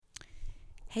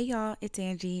Hey y'all, it's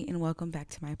Angie, and welcome back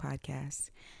to my podcast.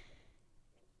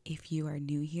 If you are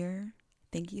new here,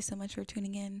 thank you so much for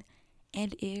tuning in.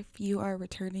 And if you are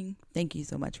returning, thank you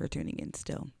so much for tuning in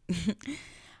still.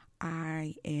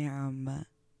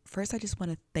 First, I just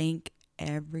want to thank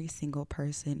every single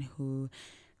person who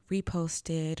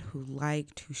reposted, who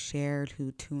liked, who shared,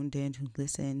 who tuned in, who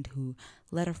listened, who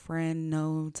let a friend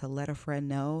know to let a friend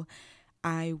know.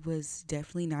 I was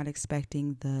definitely not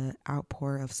expecting the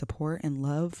outpour of support and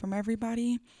love from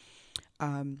everybody.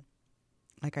 Um,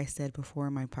 like I said before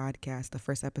in my podcast, the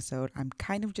first episode, I'm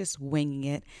kind of just winging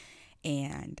it.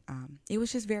 And it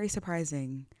was just very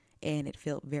surprising. And it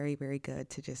felt very, very good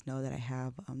to just know that I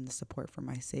have the support from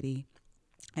my city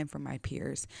and from my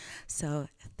peers. So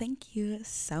thank you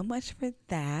so much for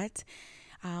that.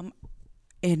 Um,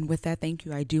 and with that, thank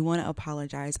you. I do want to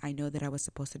apologize. I know that I was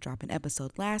supposed to drop an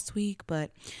episode last week, but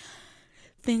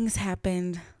things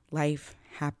happened, life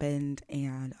happened,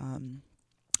 and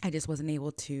I just wasn't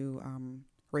able to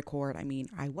record. I mean,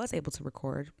 I was able to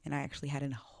record, and I actually had a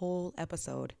whole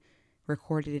episode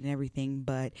recorded and everything,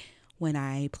 but when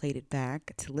I played it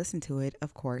back to listen to it,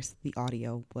 of course, the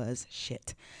audio was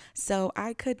shit. So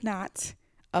I could not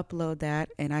upload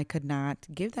that and I could not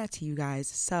give that to you guys.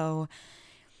 So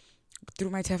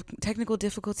through my technical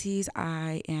difficulties,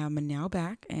 I am now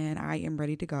back and I am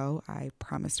ready to go. I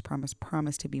promise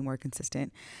to be more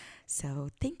consistent. So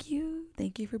thank you.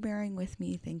 Thank you for bearing with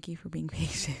me. Thank you for being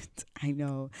patient. I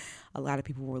know a lot of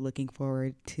people were looking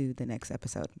forward to the next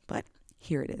episode, but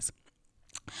here it is.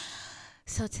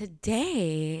 So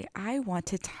today I want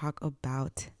to talk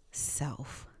about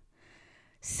self.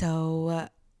 So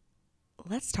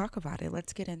let's talk about it.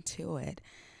 Let's get into it.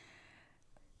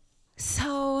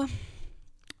 So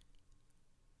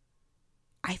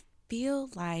I feel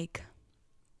like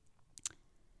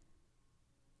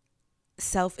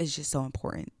self is just so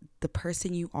important. The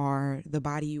person you are, the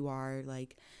body you are,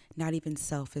 like not even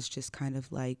self is just kind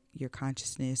of like your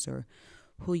consciousness or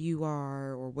who you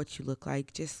are or what you look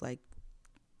like, just like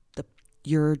the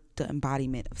you're the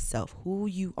embodiment of self, who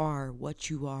you are, what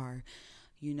you are,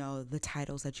 the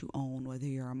titles that you own, whether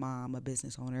you're a mom, a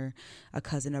business owner, a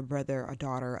cousin, a brother, a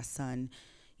daughter, a son,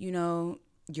 you're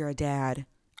a dad.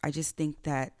 I just think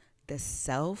that the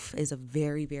self is a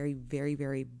very, very, very,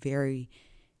 very, very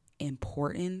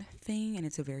important thing, and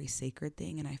it's a very sacred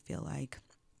thing, and I feel like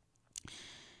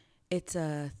it's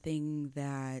a thing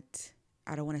that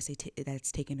I don't want to say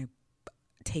that's taken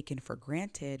for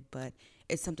granted, but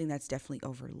it's something that's definitely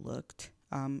overlooked.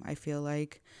 I feel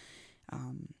like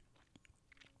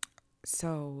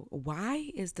so why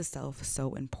is the self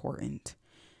so important?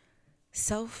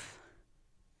 Self,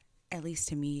 at least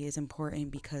to me, is important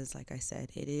because, like I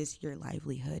said, it is your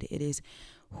livelihood. It is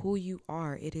who you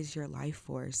are. It is your life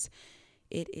force.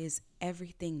 It is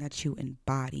everything that you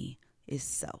embody is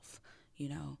self. You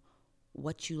know,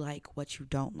 what you like, what you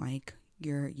don't like,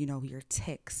 your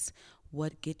ticks,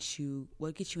 what gets you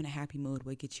in a happy mood,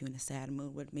 what gets you in a sad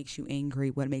mood, what makes you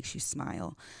angry, what makes you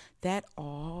smile. That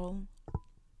all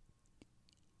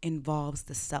involves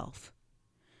the self.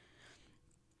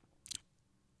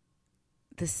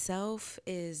 The self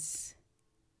is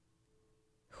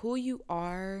who you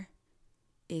are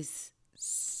is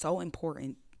so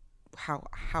important. How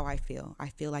I feel. I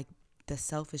feel like the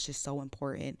self is just so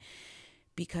important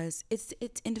because it's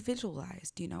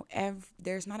individualized.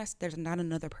 There's not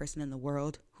another person in the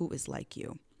world who is like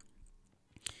you.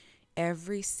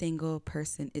 Every single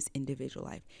person is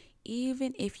individualized.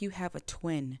 Even if you have a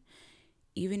twin,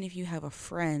 even if you have a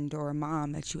friend or a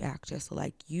mom that you act just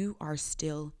like, you are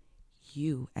still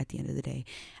you at the end of the day.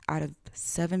 Out of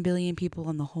 7 billion people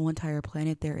on the whole entire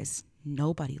planet, there is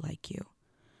nobody like you.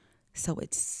 So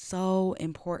it's so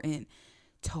important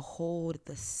to hold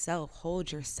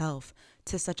yourself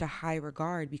to such a high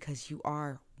regard because you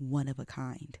are one of a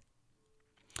kind.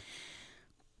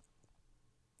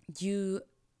 You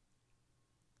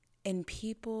and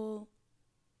people,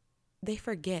 they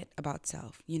forget about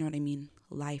self. You know what I mean?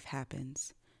 Life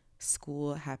happens,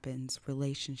 school happens,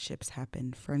 relationships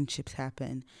happen, friendships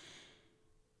happen,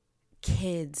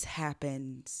 kids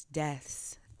happens,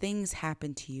 deaths, things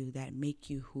happen to you that make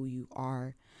you who you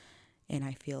are. And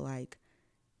I feel like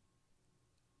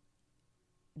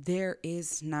there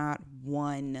is not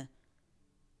one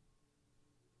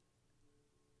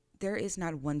there is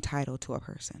not one title to a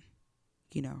person,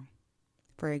 you know.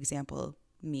 For example,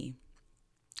 me.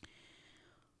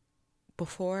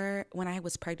 Before, when I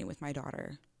was pregnant with my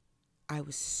daughter, I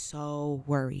was so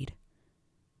worried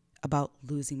about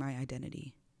losing my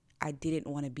identity. I didn't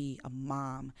want to be a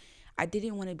mom. I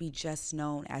didn't want to be just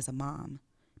known as a mom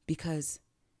because,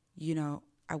 you know,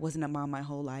 I wasn't a mom my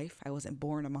whole life. I wasn't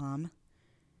born a mom.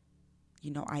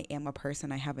 I am a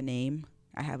person. I have a name.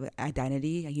 I have an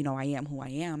identity. I am who I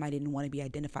am. I didn't want to be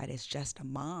identified as just a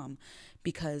mom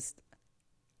because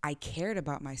I cared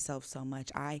about myself so much.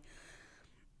 I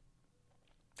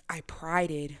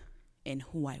prided in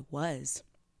who I was.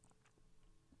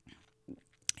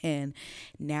 And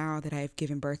now that I've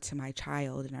given birth to my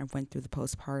child and I've went through the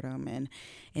postpartum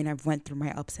and I've went through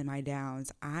my ups and my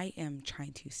downs, I am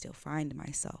trying to still find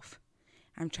myself.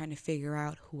 I'm trying to figure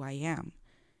out who I am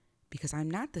because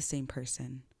I'm not the same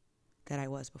person that I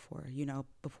was before.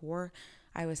 Before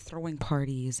I was throwing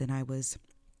parties and I was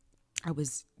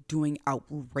doing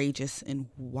outrageous and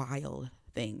wild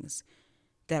things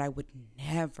that I would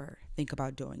never think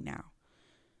about doing now.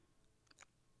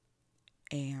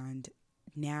 And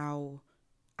now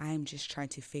I'm just trying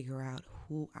to figure out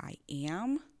who I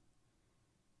am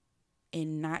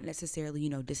and not necessarily,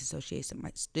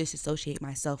 disassociate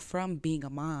myself from being a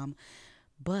mom,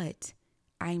 but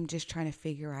I'm just trying to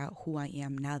figure out who I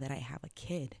am now that I have a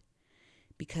kid.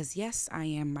 Because yes, I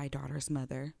am my daughter's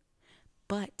mother,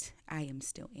 but I am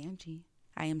still Angie.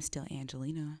 I am still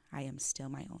Angelina. I am still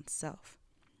my own self.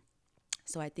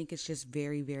 So I think it's just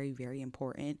very, very, very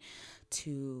important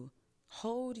to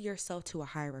hold yourself to a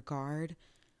high regard,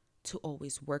 to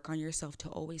always work on yourself, to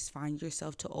always find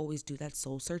yourself, to always do that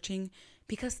soul searching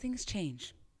because things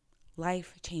change.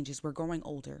 Life changes. We're growing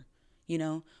older.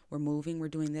 We're moving, we're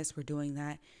doing this, we're doing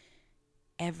that.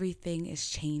 Everything is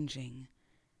changing.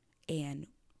 And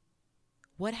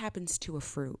what happens to a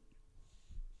fruit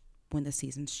when the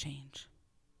seasons change?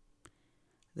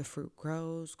 The fruit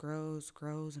grows,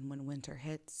 and when winter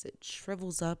hits, it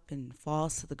shrivels up and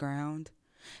falls to the ground.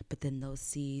 But then those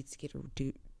seeds get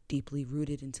deeply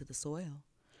rooted into the soil.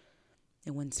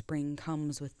 And when spring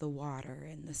comes with the water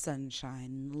and the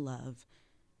sunshine and the love,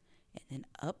 and then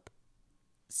up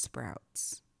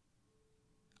sprouts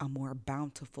a more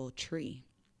bountiful tree.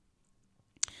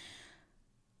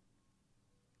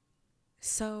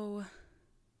 So,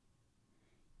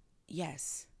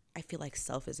 yes, I feel like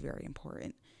self is very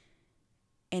important.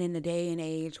 And in a day and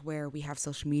age where we have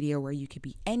social media, where you can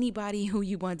be anybody who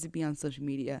you want to be on social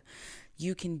media,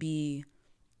 you can be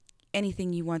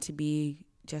anything you want to be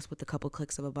just with a couple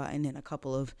clicks of a button and a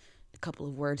couple of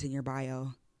words in your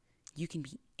bio. You can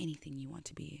be anything you want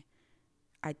to be.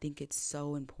 I think it's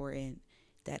so important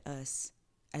that us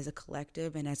as a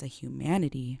collective and as a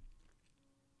humanity,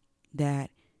 that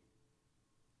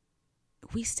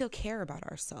we still care about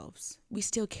ourselves. We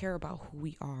still care about who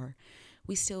we are.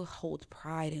 We still hold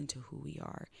pride into who we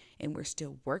are. And we're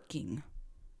still working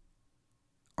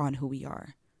on who we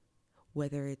are,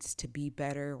 whether it's to be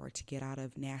better or to get out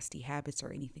of nasty habits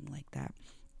or anything like that.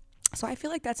 So I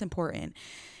feel like that's important.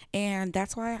 And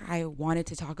that's why I wanted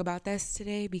to talk about this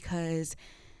today, because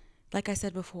like I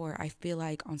said before, I feel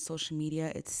like on social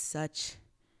media, it's such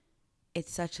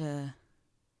a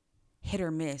hit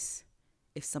or miss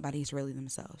if somebody's really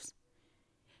themselves.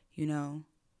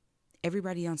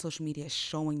 Everybody on social media is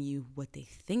showing you what they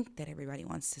think that everybody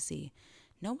wants to see.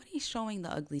 Nobody's showing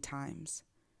the ugly times.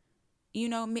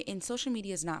 And social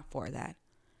media is not for that.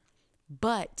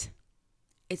 But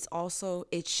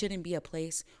it shouldn't be a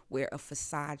place where a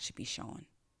facade should be shown.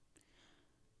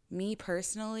 Me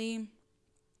personally,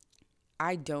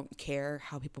 I don't care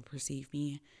how people perceive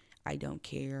me. I don't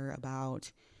care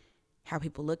about how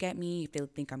people look at me, if they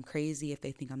think I'm crazy, if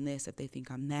they think I'm this, if they think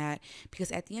I'm that.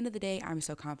 Because at the end of the day, I'm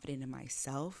so confident in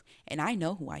myself and I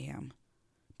know who I am.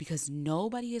 Because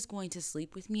nobody is going to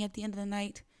sleep with me at the end of the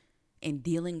night and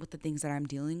dealing with the things that I'm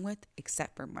dealing with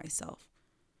except for myself.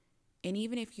 And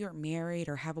even if you're married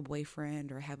or have a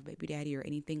boyfriend or have a baby daddy or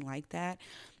anything like that,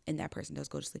 and that person does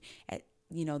go to sleep,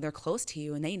 they're close to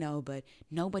you and they know, but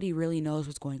nobody really knows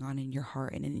what's going on in your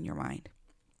heart and in your mind.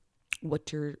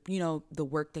 What you're, the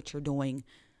work that you're doing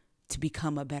to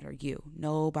become a better you.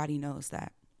 Nobody knows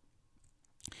that.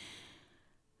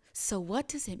 So what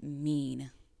does it mean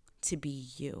to be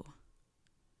you?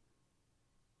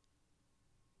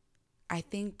 I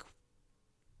think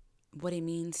what it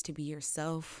means to be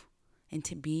yourself and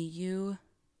to be you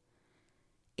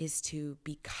is to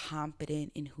be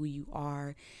confident in who you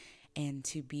are and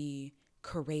to be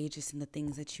courageous in the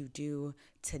things that you do,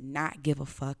 to not give a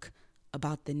fuck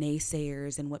about the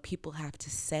naysayers and what people have to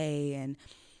say. And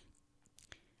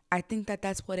I think that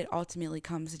that's what it ultimately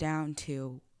comes down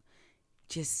to,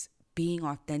 just being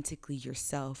authentically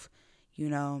yourself.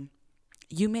 You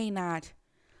may not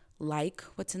like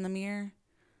what's in the mirror,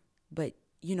 but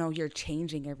you're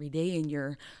changing every day and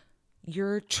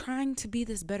you're trying to be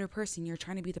this better person. You're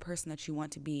trying to be the person that you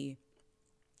want to be.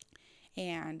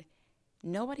 And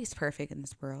nobody's perfect in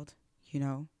this world. you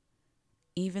know?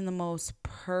 Even the most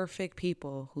perfect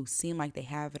people who seem like they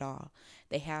have it all.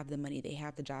 They have the money, they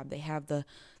have the job, they have the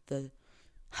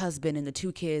husband and the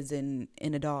 2 kids and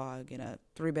a dog and a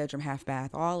 3-bedroom half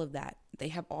bath, all of that. They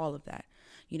have all of that.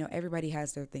 Everybody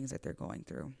has their things that they're going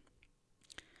through.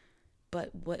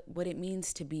 But what it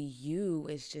means to be you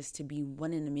is just to be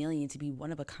one in a million, to be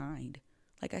one of a kind.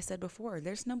 Like I said before,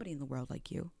 there's nobody in the world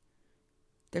like you.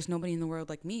 There's nobody in the world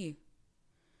like me.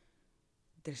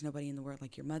 There's nobody in the world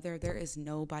like your mother. There is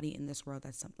nobody in this world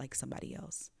that's like somebody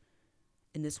else.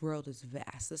 And this world is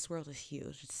vast. This world is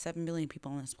huge. It's 7 billion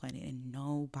people on this planet and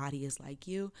nobody is like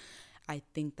you. I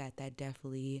think that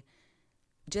definitely,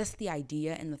 just the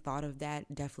idea and the thought of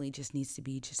that definitely just needs to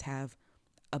be, just have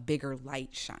a bigger light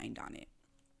shined on it.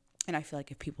 And I feel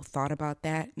like if people thought about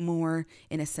that more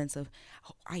in a sense of,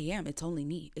 oh, it's only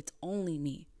me. It's only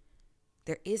me.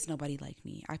 There is nobody like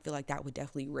me. I feel like that would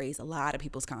definitely raise a lot of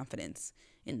people's confidence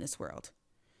in this world.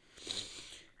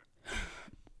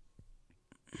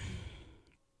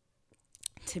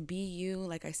 To be you,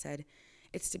 like I said,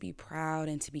 it's to be proud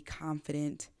and to be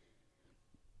confident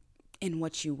in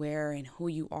what you wear and who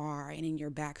you are and in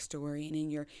your backstory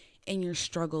and in your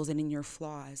struggles and in your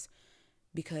flaws,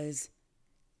 because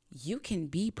you can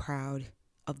be proud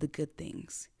of the good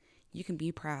things. You can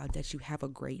be proud that you have a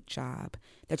great job,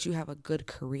 that you have a good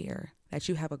career, that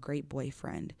you have a great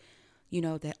boyfriend,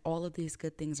 that all of these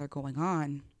good things are going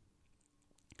on,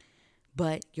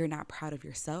 but you're not proud of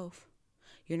yourself.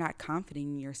 You're not confident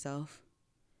in yourself.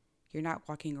 You're not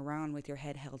walking around with your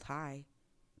head held high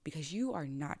because you are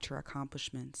not your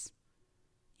accomplishments.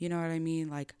 You know what I mean?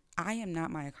 Like, I am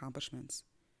not my accomplishments.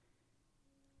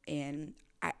 And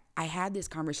I had this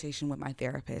conversation with my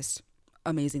therapist,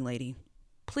 amazing lady.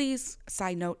 Please,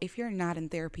 side note, if you're not in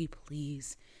therapy,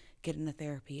 please get into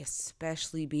therapy,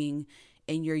 especially being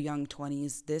in your young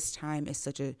 20s. This time is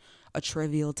such a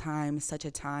trivial time, such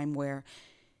a time where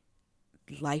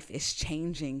life is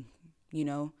changing,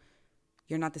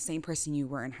 You're not the same person you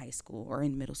were in high school or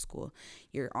in middle school.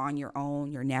 You're on your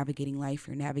own. You're navigating life.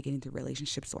 You're navigating through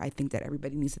relationships. So I think that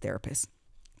everybody needs a therapist.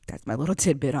 That's my little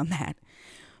tidbit on that.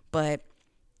 But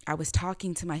I was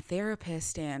talking to my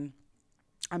therapist and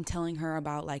I'm telling her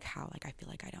about how I feel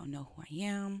like I don't know who I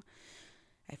am.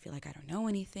 I feel like I don't know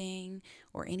anything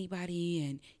or anybody.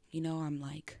 And, I'm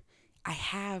like,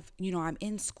 I'm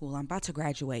in school, I'm about to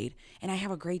graduate and I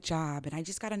have a great job and I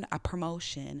just got a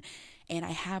promotion and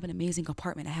I have an amazing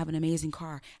apartment. I have an amazing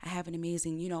car. I have an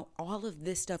amazing, all of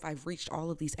this stuff. I've reached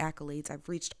all of these accolades. I've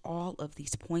reached all of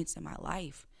these points in my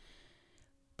life,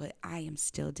 but I am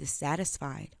still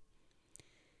dissatisfied.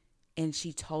 And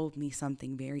she told me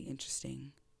something very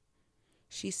interesting.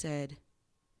 She said,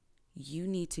 you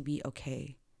need to be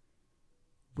okay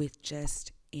with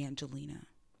just Angelina.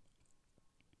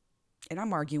 And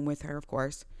I'm arguing with her, of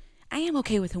course. I am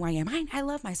okay with who I am. I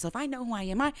love myself. I know who I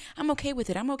am. I'm okay with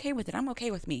it. I'm okay with it. I'm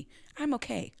okay with me. I'm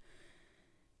okay.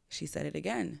 She said it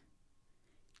again.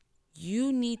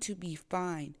 You need to be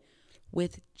fine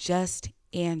with just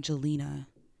Angelina.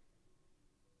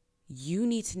 You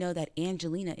need to know that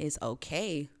Angelina is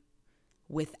okay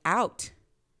without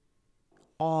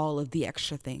all of the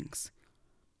extra things.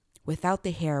 Without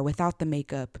the hair, without the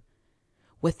makeup,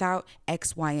 without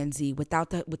X, Y, and Z, without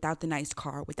the nice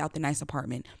car, without the nice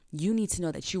apartment. You need to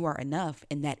know that you are enough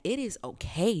and that it is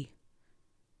okay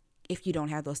if you don't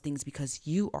have those things, because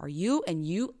you are you and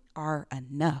you are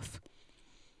enough.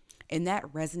 And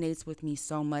that resonates with me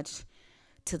so much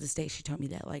to this day. She told me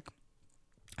that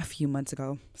a few months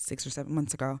ago, 6 or 7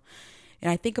 months ago. And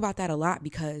I think about that a lot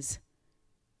because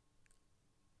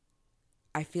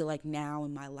I feel like now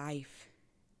in my life,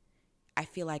 I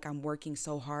feel like I'm working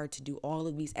so hard to do all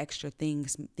of these extra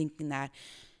things, thinking that,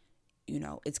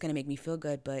 it's going to make me feel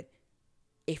good. But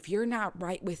if you're not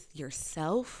right with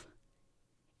yourself,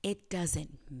 it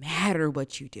doesn't matter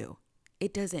what you do.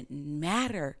 It doesn't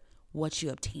matter what you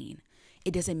obtain.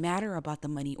 It doesn't matter about the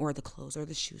money or the clothes or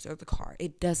the shoes or the car.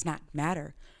 It does not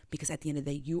matter, because at the end of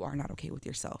the day, you are not okay with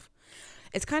yourself.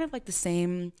 It's kind of like the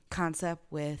same concept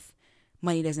with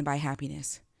money doesn't buy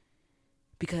happiness,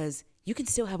 because you can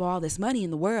still have all this money in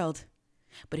the world,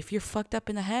 but if you're fucked up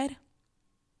in the head,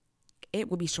 it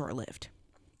will be short-lived.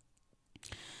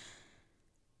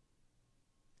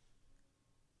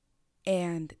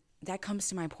 And that comes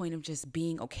to my point of just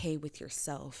being okay with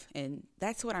yourself. And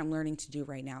that's what I'm learning to do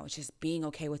right now. It's just being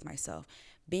okay with myself,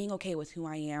 being okay with who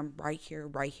I am right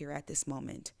here at this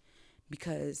moment,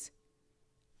 because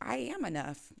I am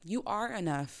enough. You are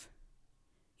enough.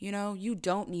 You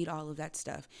don't need all of that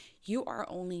stuff. You are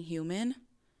only human.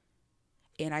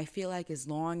 And I feel like as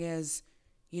long as,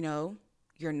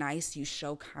 you're nice, you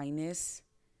show kindness,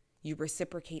 you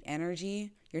reciprocate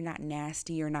energy, you're not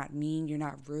nasty, you're not mean, you're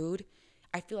not rude,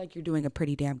 I feel like you're doing a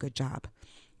pretty damn good job.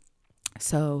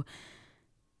 So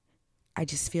I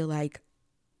just feel like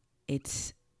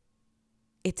it's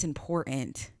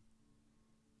important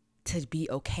to be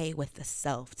okay with the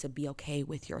self, to be okay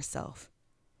with yourself.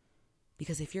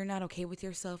 Because if you're not okay with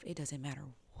yourself, it doesn't matter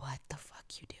what the fuck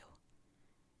you do.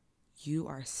 You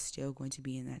are still going to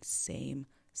be in that same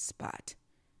spot.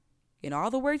 And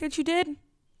all the work that you did,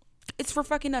 it's for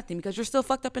fucking nothing because you're still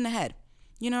fucked up in the head,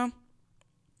 you know?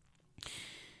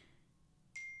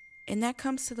 And that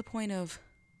comes to the point of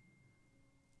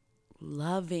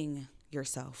loving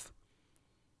yourself,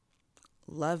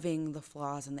 loving the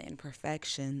flaws and the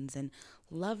imperfections, and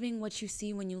loving what you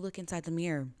see when you look inside the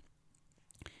mirror.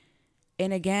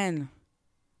 And again,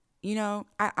 you know,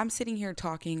 I'm sitting here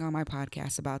talking on my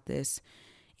podcast about this,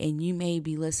 and you may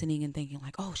be listening and thinking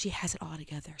like, oh, she has it all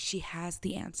together. She has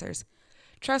the answers.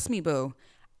 Trust me, boo.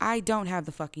 I don't have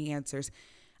the fucking answers.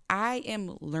 I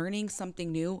am learning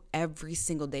something new every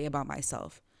single day about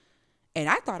myself. And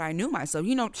I thought I knew myself.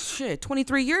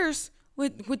 23 years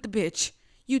with the bitch.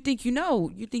 You think you know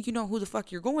who the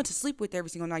fuck you're going to sleep with every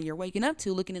single night you're waking up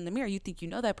to, looking in the mirror. You think you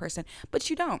know that person, but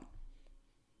you don't.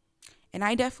 And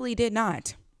I definitely did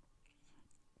not.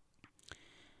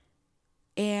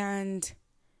 And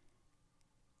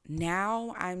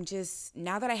now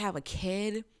that I have a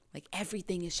kid, like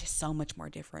everything is just so much more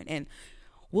different. And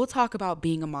we'll talk about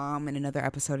being a mom in another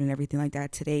episode and everything like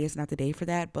that. Today is not the day for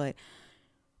that, but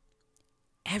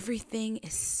everything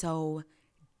is so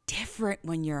different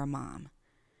when you're a mom.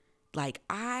 Like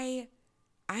I'm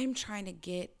trying to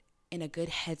get in a good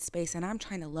headspace, and I'm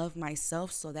trying to love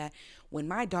myself so that when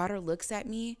my daughter looks at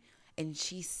me and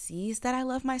she sees that I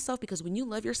love myself, because when you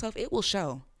love yourself, it will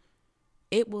show.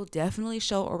 It will definitely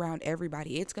show around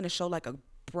everybody. It's going to show like a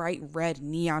bright red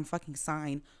neon fucking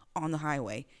sign on the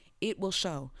highway. It will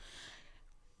show.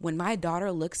 When my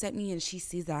daughter looks at me and she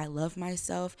sees that I love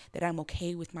myself, that I'm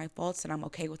okay with my faults and I'm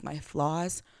okay with my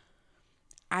flaws,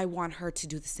 I want her to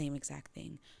do the same exact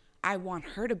thing. I want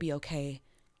her to be okay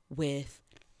with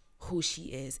who she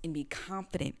is and be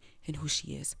confident in who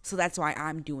she is. So that's why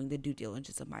I'm doing the due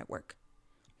diligence of my work.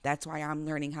 That's why I'm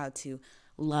learning how to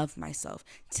love myself,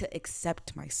 to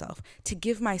accept myself, to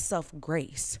give myself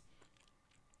grace.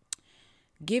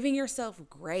 Giving yourself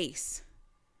grace.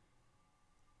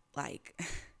 Like,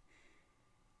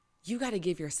 you got to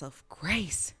give yourself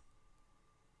grace.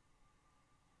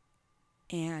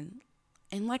 And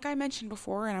like I mentioned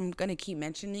before, and I'm going to keep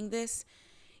mentioning this,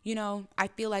 I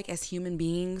feel like as human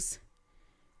beings,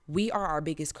 we are our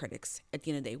biggest critics at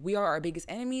the end of the day. We are our biggest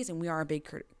enemies, and we are our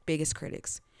biggest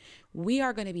critics. We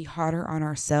are going to be harder on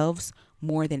ourselves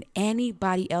more than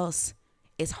anybody else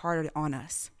is harder on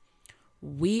us.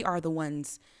 We are the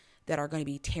ones that are going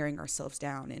to be tearing ourselves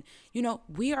down. And,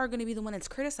 we are going to be the one that's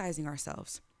criticizing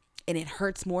ourselves. And it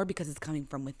hurts more because it's coming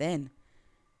from within.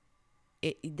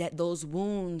 That those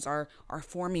wounds are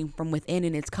forming from within,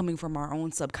 and it's coming from our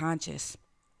own subconscious.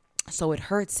 So it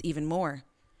hurts even more.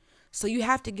 So you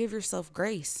have to give yourself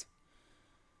grace.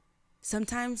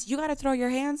 Sometimes you got to throw your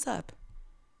hands up.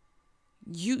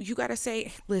 You got to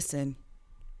say, listen,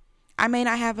 I may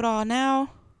not have it all now,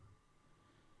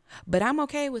 but I'm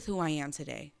okay with who I am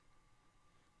today.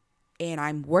 And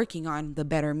I'm working on the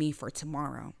better me for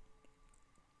tomorrow.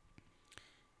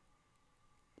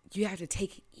 You have to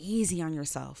take it easy on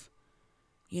yourself.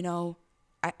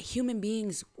 Human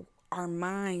beings, our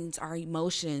minds, our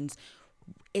emotions,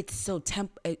 it's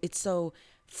so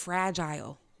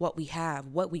fragile what we have,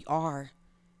 what we are.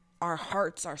 Our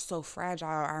hearts are so fragile.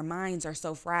 Our minds are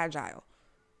so fragile.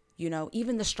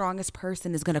 Even the strongest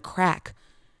person is going to crack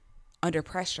under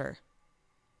pressure.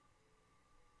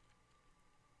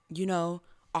 A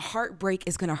heartbreak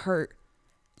is going to hurt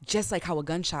just like how a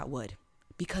gunshot would,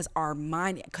 because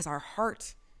our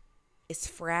heart is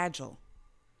fragile.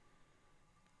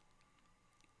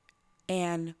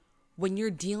 And when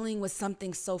you're dealing with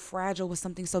something so fragile, with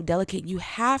something so delicate, you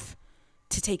have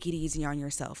to take it easy on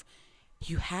yourself.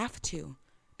 You have to,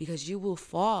 because you will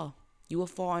fall. You will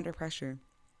fall under pressure.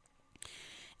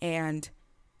 And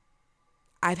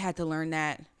I've had to learn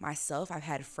that myself. I've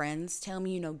had friends tell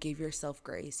me, give yourself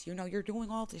grace. You're doing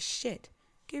all this shit.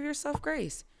 Give yourself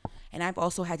grace. And I've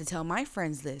also had to tell my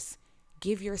friends this.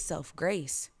 Give yourself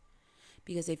grace.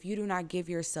 Because if you do not give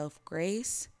yourself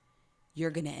grace,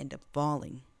 you're going to end up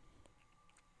falling.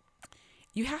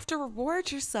 You have to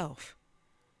reward yourself.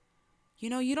 You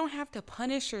don't have to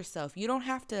punish yourself. You don't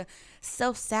have to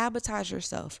self-sabotage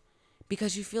yourself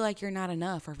because you feel like you're not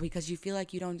enough or because you feel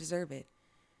like you don't deserve it.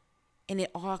 And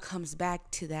it all comes back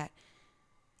to that.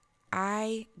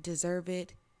 I deserve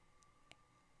it.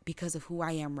 because of who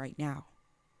I am right now.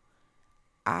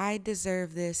 I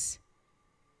deserve this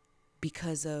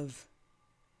because of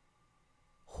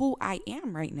who I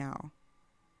am right now.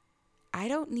 I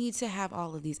don't need to have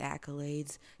all of these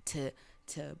accolades to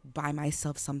buy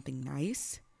myself something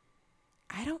nice.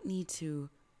 I don't need to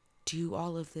do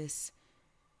all of this.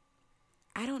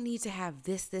 I don't need to have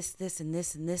this, and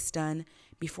this done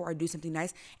before I do something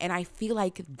nice. And I feel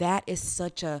like that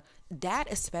especially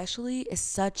is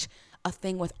such a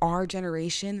thing with our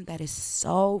generation that is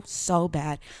so, so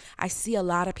bad. I see a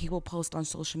lot of people post on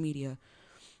social media,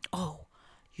 oh,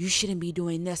 you shouldn't be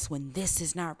doing this when this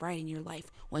is not right in your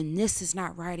life, when this is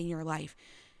not right in your life.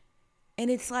 And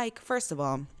it's like, first of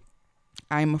all,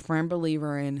 I'm a firm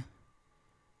believer in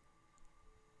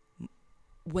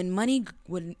when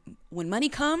money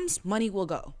comes, money will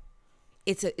go.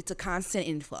 It's a constant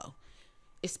inflow.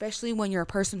 Especially when you're a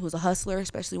person who's a hustler,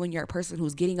 especially when you're a person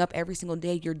who's getting up every single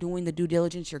day, you're doing the due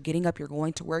diligence, you're getting up, you're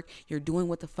going to work, you're doing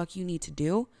what the fuck you need to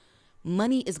do.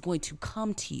 Money is going to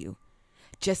come to you.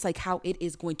 Just like how it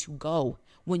is going to go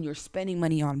when you're spending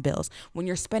money on bills, when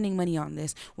you're spending money on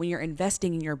this, when you're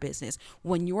investing in your business,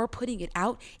 when you're putting it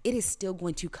out, it is still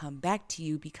going to come back to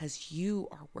you because you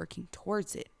are working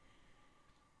towards it.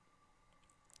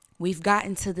 We've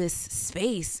gotten to this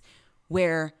space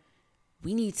where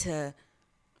we need to,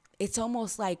 it's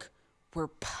almost like we're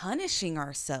punishing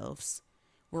ourselves.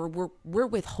 We're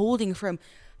withholding from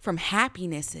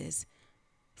happinesses.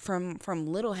 From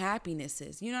little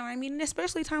happinesses, you know what I mean? And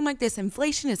especially a time like this,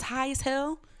 inflation is high as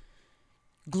hell.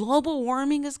 Global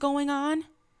warming is going on.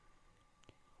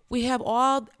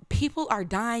 People are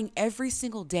dying every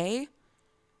single day.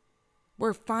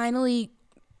 We're finally,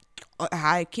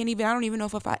 I don't even know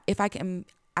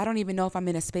I don't even know if I'm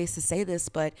in a space to say this,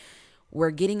 but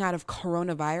we're getting out of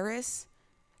coronavirus.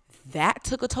 That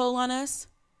took a toll on us.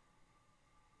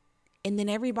 And then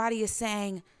everybody is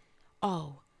saying,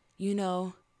 oh, you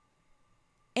know,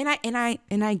 and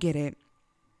I get it.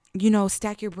 You know,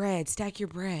 stack your bread.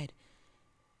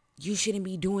 You shouldn't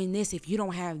be doing this if you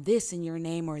don't have this in your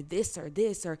name or this, or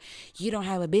you don't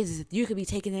have a business. You could be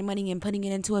taking their money and putting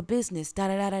it into a business,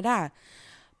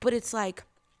 But it's like,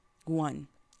 one,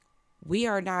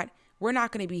 we're not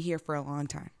going to be here for a long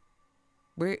time.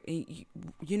 We're,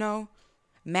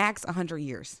 max 100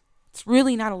 years. It's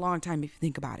really not a long time if you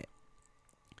think about it.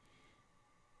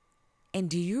 And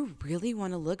do you really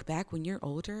want to look back when you're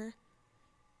older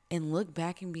and look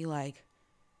back and be like,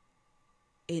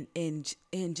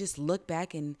 and just look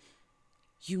back and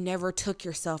you never took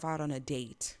yourself out on a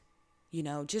date,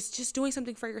 just doing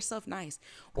something for yourself nice,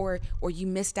 or you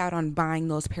missed out on buying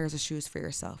those pairs of shoes for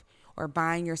yourself, or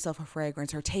buying yourself a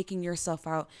fragrance, or taking yourself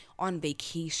out on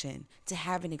vacation to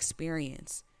have an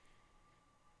experience.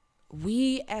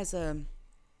 We as a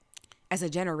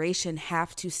generation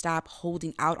have to stop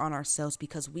holding out on ourselves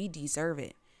because we deserve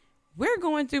it. We're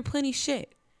going through plenty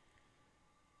shit.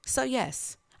 So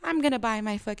yes, I'm going to buy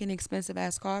my fucking expensive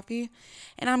ass coffee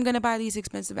and I'm going to buy these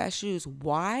expensive ass shoes.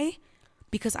 Why?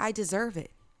 Because I deserve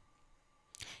it.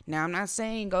 Now, I'm not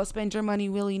saying go spend your money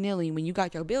willy-nilly when you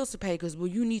got your bills to pay, because, well,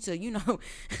 you need to,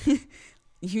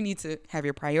 you need to have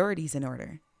your priorities in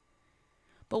order.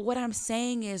 But what I'm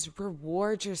saying is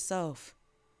reward yourself.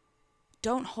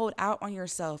 Don't hold out on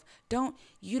yourself.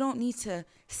 You don't need to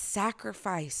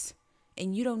sacrifice,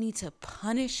 and you don't need to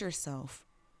punish yourself,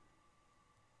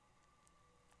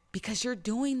 because you're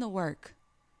doing the work.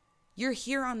 You're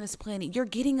here on this planet. You're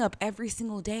getting up every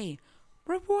single day.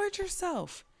 Reward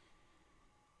yourself.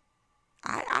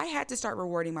 I had to start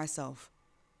rewarding myself.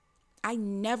 I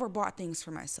never bought things for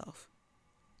myself.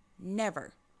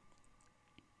 Never.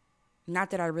 Not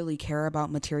that I really care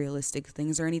about materialistic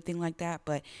things or anything like that,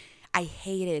 but I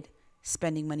hated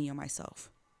spending money on myself.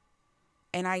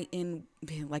 And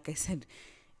like I said,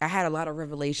 I had a lot of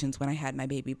revelations when I had my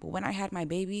baby. But when I had my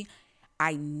baby,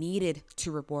 I needed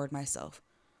to reward myself.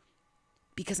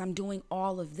 Because I'm doing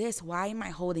all of this. Why am I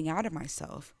holding out on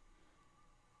myself?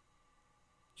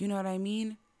 You know what I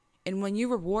mean? And when you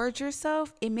reward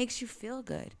yourself, it makes you feel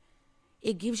good.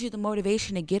 It gives you the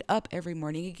motivation to get up every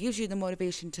morning. It gives you the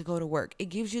motivation to go to work. It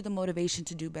gives you the motivation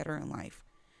to do better in life.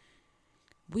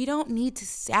 We don't need to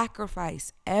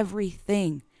sacrifice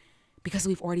everything because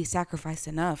we've already sacrificed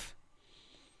enough.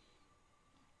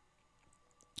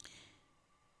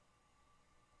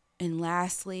 And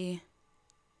lastly,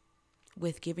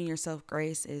 with giving yourself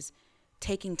grace is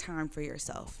taking time for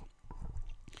yourself.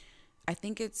 I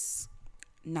think it's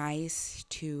nice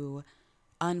to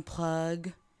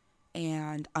unplug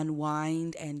and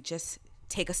unwind and just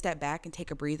take a step back and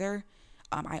take a breather.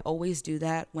 I always do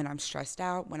that when I'm stressed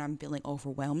out, when I'm feeling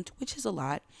overwhelmed, which is a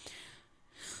lot.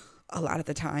 a lot of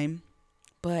the time.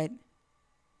 But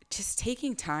just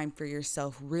taking time for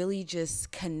yourself, really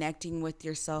just connecting with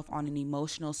yourself on an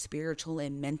emotional, spiritual,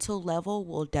 and mental level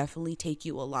will definitely take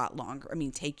you a lot longer.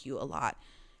 Take you a lot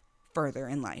further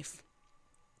in life.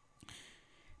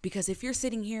 Because if you're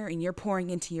sitting here and you're pouring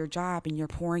into your job and you're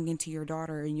pouring into your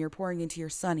daughter and you're pouring into your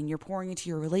son and you're pouring into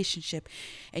your relationship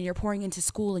and you're pouring into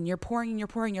school and you're pouring,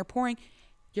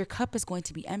 your cup is going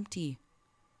to be empty.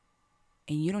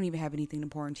 And you don't even have anything to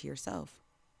pour into yourself.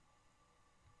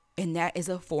 And that is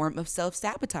a form of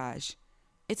self-sabotage.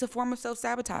 It's a form of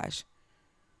self-sabotage.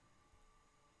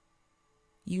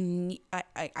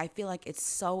 I feel like it's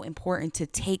so important to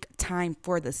take time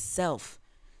for the self.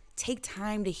 Take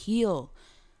time to heal.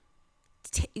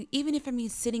 Even if it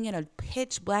means sitting in a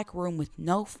pitch black room with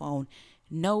no phone,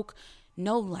 no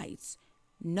lights,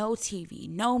 no TV,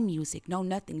 no music, no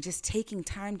nothing. Just taking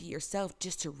time to yourself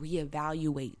just to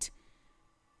reevaluate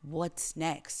what's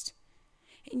next.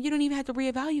 And you don't even have to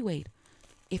reevaluate.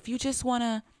 If you just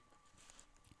want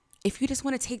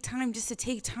to take time just to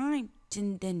take time,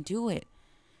 then do it.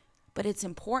 But it's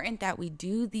important that we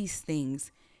do these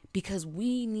things because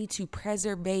we need to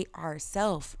preserve the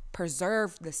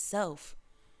self.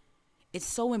 It's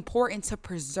so important to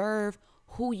preserve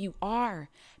who you are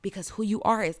because who you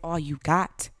are is all you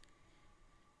got.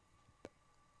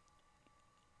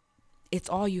 It's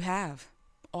all you have.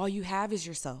 All you have is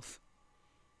yourself.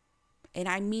 And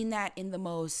I mean that in the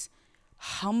most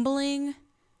humbling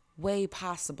way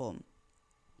possible.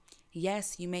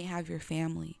 Yes, you may have your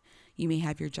family. You may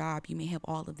have your job. You may have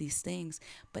all of these things.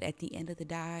 But at the end of the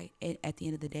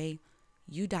day,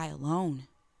 you die alone.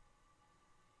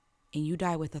 And you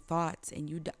die with the thoughts. And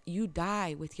you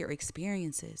die with your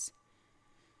experiences.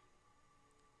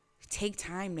 Take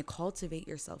time to cultivate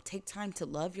yourself. Take time to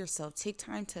love yourself. Take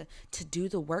time to do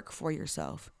the work for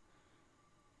yourself.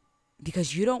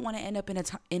 Because you don't want to end up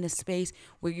in a space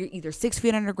where you're either 6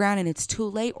 feet underground and it's too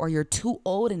late, or you're too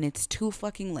old and it's too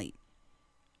fucking late.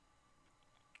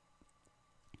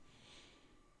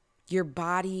 Your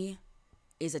body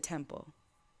is a temple.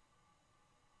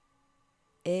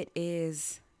 It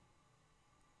is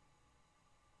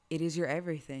your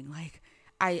everything. Like,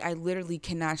 I literally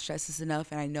cannot stress this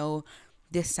enough. And I know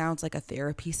this sounds like a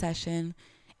therapy session.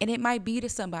 And it might be to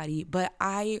somebody, but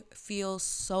I feel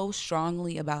so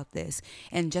strongly about this.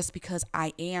 And just because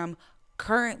I am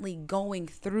currently going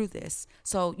through this.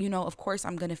 So, of course,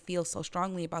 I'm going to feel so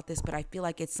strongly about this, but I feel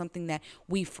like it's something that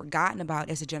we've forgotten about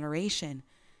as a generation,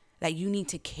 that you need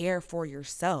to care for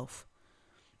yourself.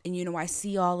 And, I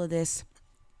see all of this,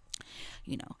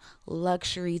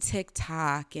 luxury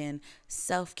TikTok and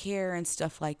self-care and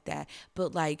stuff like that.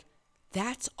 But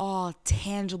that's all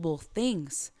tangible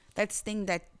things. That's things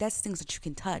that you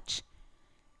can touch.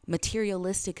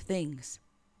 Materialistic things.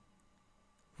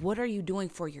 What are you doing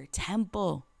for your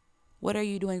temple? What are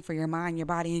you doing for your mind, your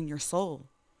body, and your soul?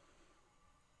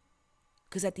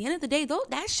 Because at the end of the day, though,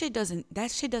 that shit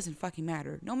doesn't fucking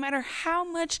matter. No matter how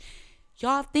much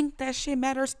y'all think that shit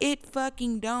matters, it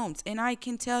fucking don't. And I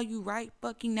can tell you right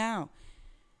fucking now.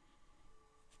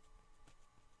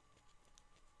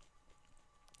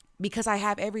 Because I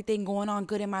have everything going on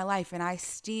good in my life and I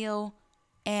still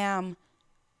am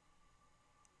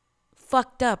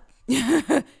fucked up.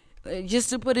 Just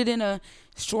to put it in a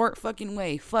short fucking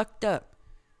way, fucked up.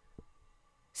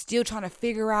 Still trying to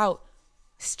figure out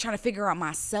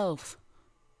myself.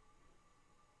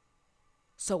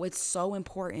 So it's so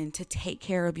important to take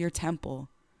care of your temple,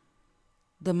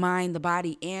 the mind, the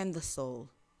body, and the soul.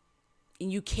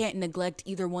 And you can't neglect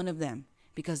either one of them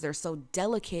because they're so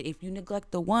delicate. If you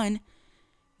neglect the one,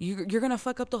 you're going to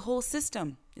fuck up the whole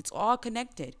system. It's all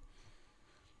connected.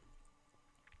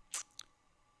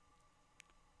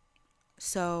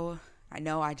 So I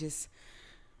know I just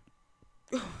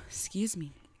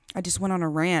went on a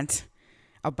rant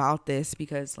about this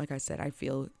because, like I said, I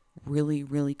feel really,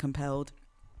 really compelled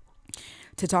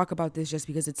to talk about this just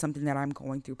because it's something that I'm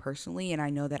going through personally. And I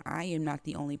know that I am not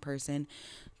the only person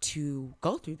to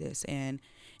go through this. And,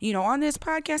 on this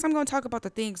podcast, I'm going to talk about the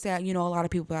things that, a lot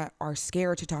of people that are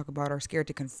scared to talk about, are scared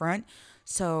to confront.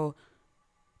 So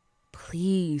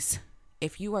please,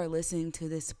 if you are listening to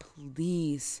this,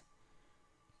 please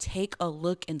take a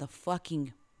look in the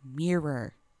fucking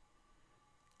mirror.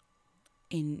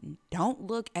 And don't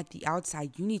look at the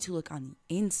outside. You need to look on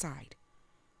the inside.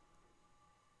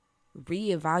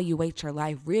 Reevaluate your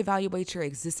life. Reevaluate your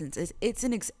existence. It's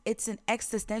an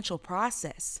existential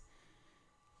process.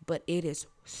 But it is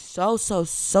so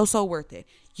worth it.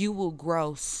 You will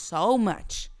grow so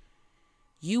much.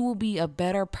 You will be a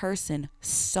better person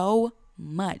so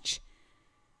much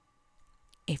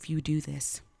if you do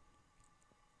this.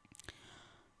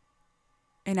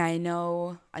 And I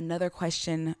know another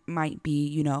question might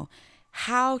be,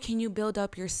 how can you build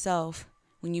up yourself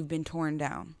when you've been torn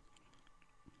down?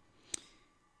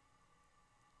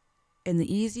 And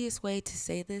the easiest way to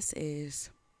say this is,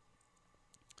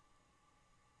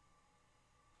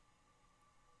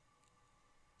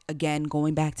 again,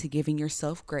 going back to giving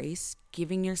yourself grace,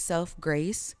 giving yourself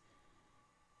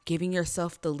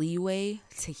the leeway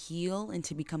to heal and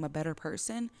to become a better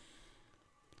person,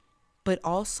 but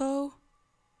also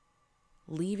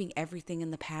leaving everything in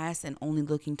the past and only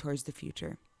looking towards the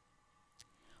future.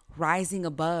 Rising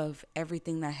above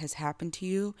everything that has happened to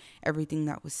you, everything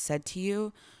that was said to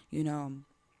you,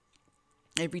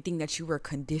 everything that you were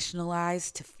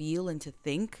conditionalized to feel and to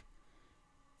think.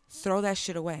 Throw that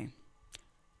shit away.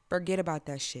 Forget about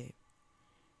that shit.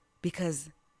 Because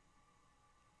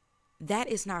that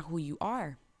is not who you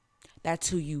are. That's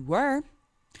who you were,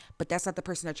 but that's not the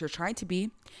person that you're trying to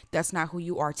be. That's not who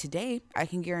you are today. I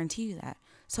can guarantee you that.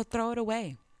 So throw it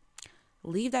away.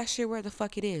 Leave that shit where the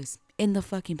fuck it is, in the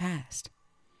fucking past.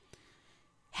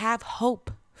 Have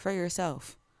hope for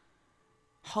yourself.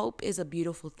 Hope is a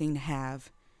beautiful thing to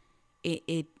have.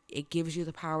 It gives you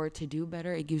the power to do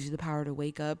better. It gives you the power to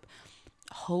wake up.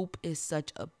 Hope is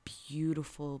such a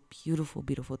beautiful, beautiful,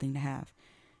 beautiful thing to have,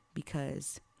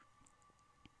 because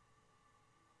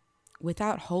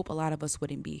without hope, a lot of us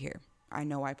wouldn't be here. I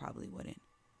know I probably wouldn't.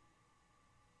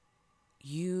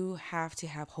 You have to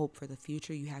have hope for the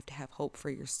future. You have to have hope for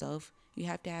yourself. You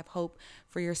have to have hope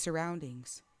for your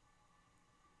surroundings.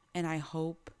 And I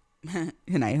hope, and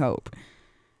I hope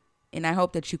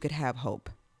that you could have hope.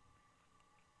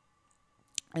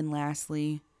 And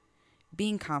lastly,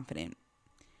 being confident.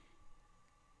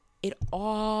 It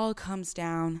all comes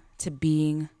down to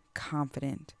being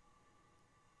confident,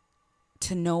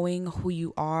 to knowing who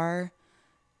you are,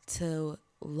 to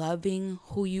loving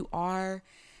who you are,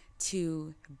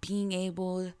 to being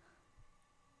able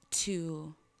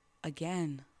to,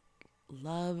 again,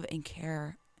 love and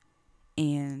care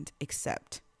and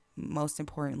accept. Most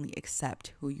importantly,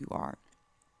 accept who you are.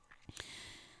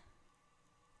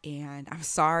 And I'm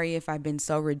sorry if I've been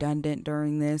so redundant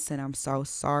during this, and I'm so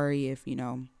sorry if,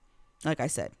 like I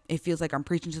said, it feels like I'm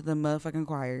preaching to the motherfucking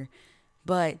choir,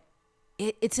 but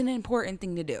it's an important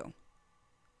thing to do.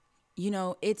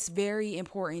 It's very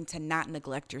important to not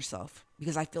neglect yourself,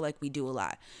 because I feel like we do a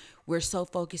lot. We're so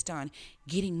focused on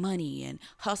getting money and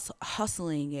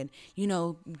hustling and,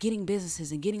 getting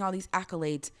businesses and getting all these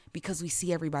accolades because we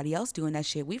see everybody else doing that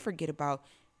shit. We forget about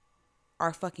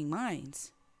our fucking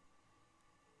minds.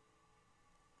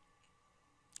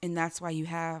 And that's why you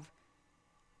have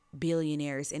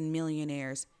billionaires and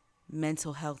millionaires,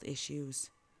 mental health issues,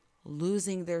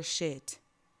 losing their shit,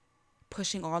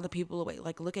 pushing all the people away.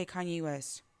 Like, look at Kanye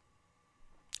West,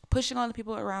 pushing all the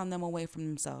people around them away from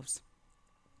themselves.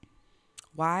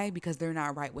 Why? Because they're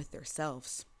not right with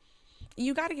themselves.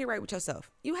 You got to get right with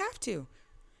yourself. You have to.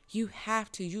 You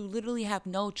literally have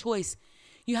no choice.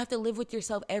 You have to live with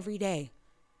yourself every day.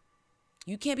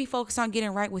 You can't be focused on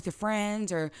getting right with your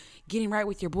friends or getting right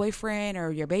with your boyfriend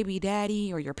or your baby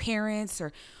daddy or your parents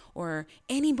or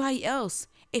anybody else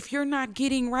if you're not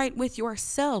getting right with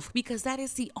yourself, because that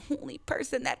is the only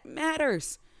person that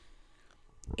matters.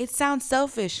 It sounds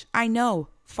selfish. I know,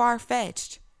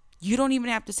 far-fetched. You don't even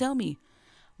have to tell me,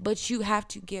 but you have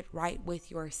to get right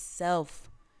with yourself.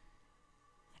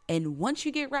 And once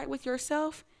you get right with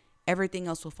yourself, everything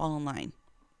else will fall in line.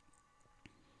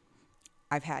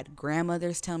 I've had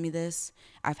grandmothers tell me this.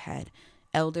 I've had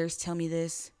elders tell me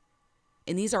this.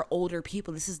 And these are older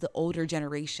people. This is the older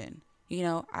generation.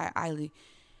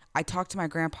 I talk to my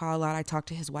grandpa a lot. I talk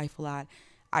to his wife a lot.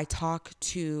 I talk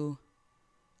to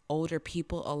older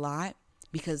people a lot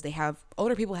because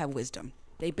older people have wisdom.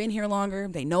 They've been here longer.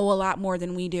 They know a lot more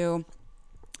than we do.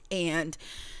 And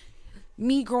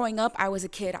me growing up, I was a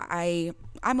kid.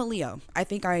 I'm a Leo. I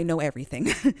think I know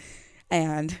everything.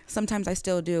 And sometimes I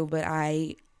still do, but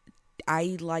I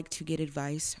like to get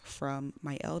advice from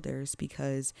my elders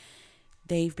because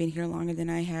they've been here longer than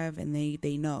I have, and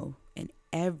they know. And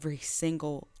every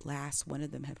single last one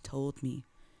of them have told me,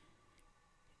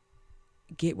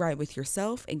 get right with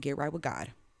yourself and get right with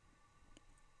God.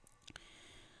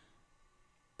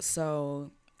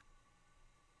 So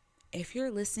if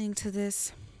you're listening to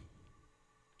this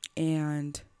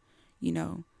and,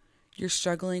 you're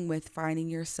struggling with finding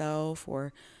yourself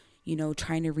or,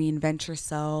 trying to reinvent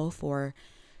yourself or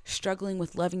struggling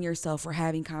with loving yourself or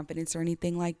having confidence or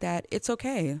anything like that, it's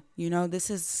okay.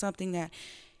 This is something that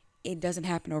it doesn't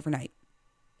happen overnight.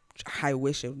 I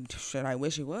wish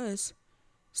it was.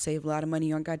 Save a lot of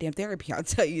money on goddamn therapy, I'll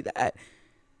tell you that.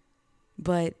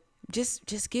 But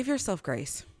just give yourself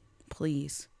grace.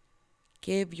 please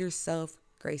give yourself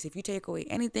grace. If you take away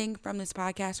anything from this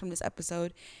podcast, from this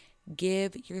episode,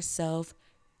 give yourself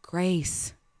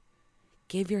grace.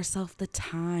 Give yourself the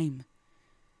time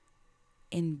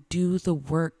and do the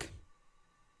work.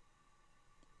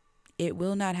 It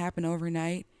will not happen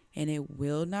overnight, and it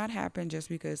will not happen just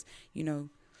because, you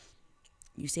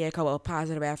say a couple of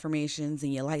positive affirmations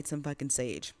and you light some fucking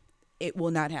sage. It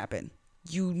will not happen.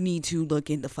 You need to look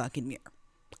in the fucking mirror.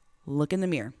 Look in the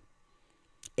mirror.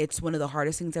 It's one of the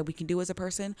hardest things that we can do as a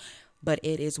person, but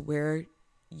it is where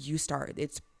you start.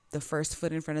 It's the first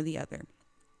foot in front of the other.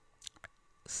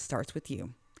 Starts with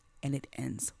you, and it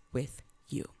ends with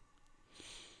you.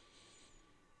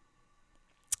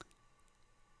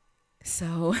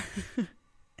 So,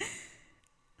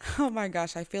 oh my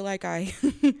gosh, I feel like I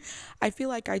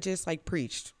just like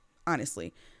preached,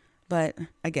 honestly. But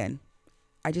again,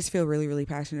 I just feel really, really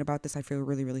passionate about this. I feel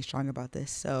really, really strong about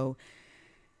this. So,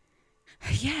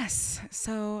 yes.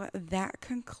 So that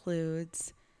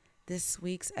concludes this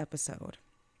week's episode.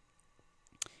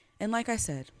 And like I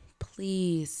said,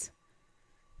 please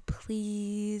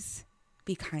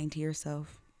be kind to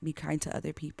yourself. Be kind to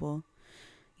other people.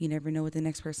 You never know what the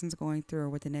next person's going through or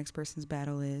what the next person's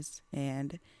battle is.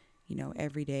 And,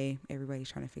 every day, everybody's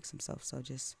trying to fix themselves. So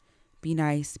just be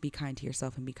nice, be kind to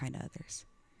yourself, and be kind to others.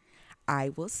 I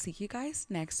will see you guys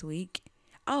next week.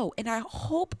 Oh, and I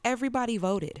hope everybody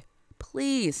voted.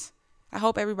 Please. I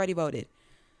hope everybody voted.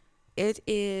 It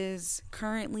is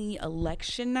currently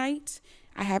election night.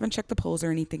 I haven't checked the polls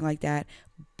or anything like that.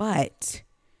 But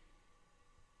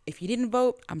if you didn't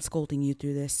vote, I'm scolding you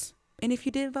through this. And if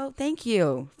you did vote, thank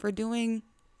you for doing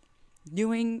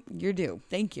your due.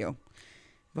 Thank you.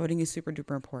 Voting is super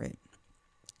duper important.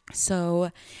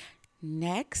 So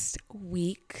next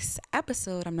week's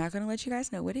episode, I'm not going to let you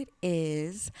guys know what it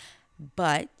is,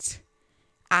 but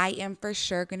I am for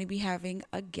sure going to be having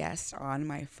a guest on,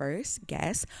 my first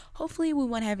guest. Hopefully we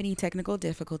won't have any technical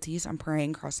difficulties. I'm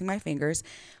praying, crossing my fingers,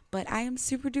 but I am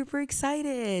super duper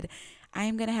excited. I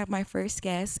am going to have my first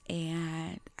guest,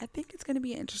 and I think it's going to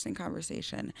be an interesting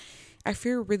conversation. I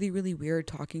feel really, really weird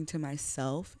talking to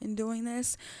myself and doing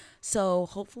this. So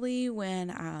hopefully when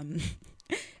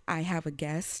I have a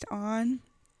guest on,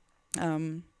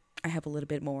 I have a little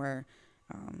bit more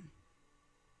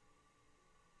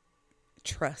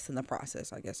trust in the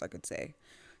process, I guess I could say.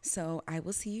 So I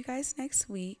will see you guys next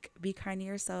week. Be kind to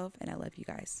yourself, and I love you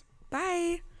guys.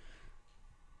 Bye.